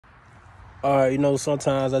All right,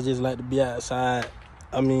 sometimes I just like to be outside.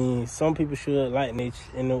 I mean, some people should like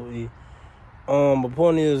nature, But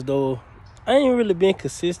point is though, I ain't really been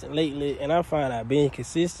consistent lately, and I find out being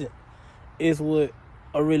consistent is what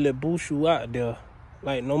really boost you out there.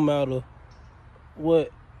 Like no matter what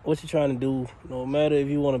you're trying to do, no matter if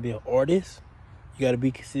you want to be an artist, you got to be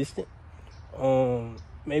consistent.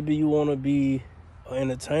 Maybe you want to be an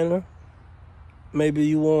entertainer. Maybe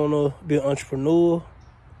you want to be an entrepreneur.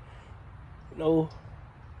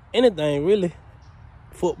 Anything really.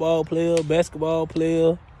 Football player, basketball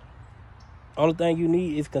player. Only thing you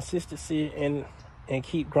need is consistency and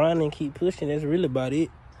keep grinding, keep pushing. That's really about it.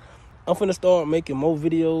 I'm finna start making more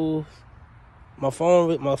videos. My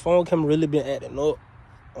phone camera really been acting up.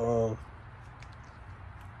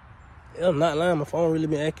 I'm not lying, my phone really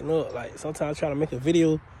been acting up. Like sometimes I try to make a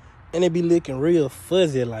video and it be looking real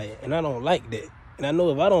fuzzy, like, and I don't like that. And I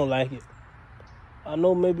know if I don't like it, I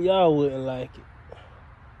know maybe y'all wouldn't like it.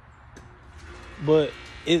 But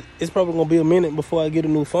it's probably gonna be a minute before I get a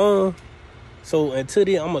new phone. So until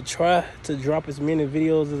then, I'm gonna try to drop as many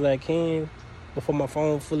videos as I can before my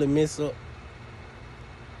phone fully mess up.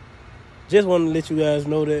 Just want to let you guys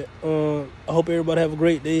know that I hope everybody have a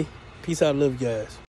great day. Peace out. Love you guys.